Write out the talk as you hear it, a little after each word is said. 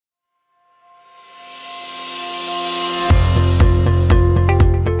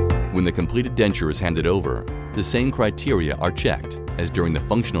the completed denture is handed over, the same criteria are checked as during the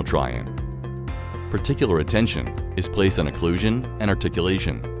functional try-in. Particular attention is placed on occlusion and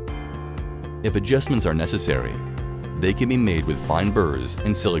articulation. If adjustments are necessary, they can be made with fine burrs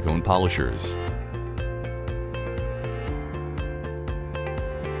and silicone polishers.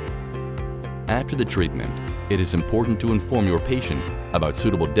 After the treatment, it is important to inform your patient about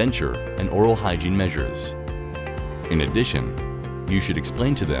suitable denture and oral hygiene measures. In addition, you should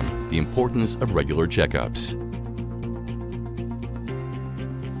explain to them the importance of regular checkups.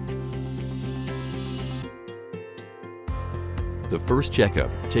 The first checkup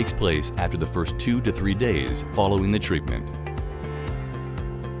takes place after the first 2 to 3 days following the treatment.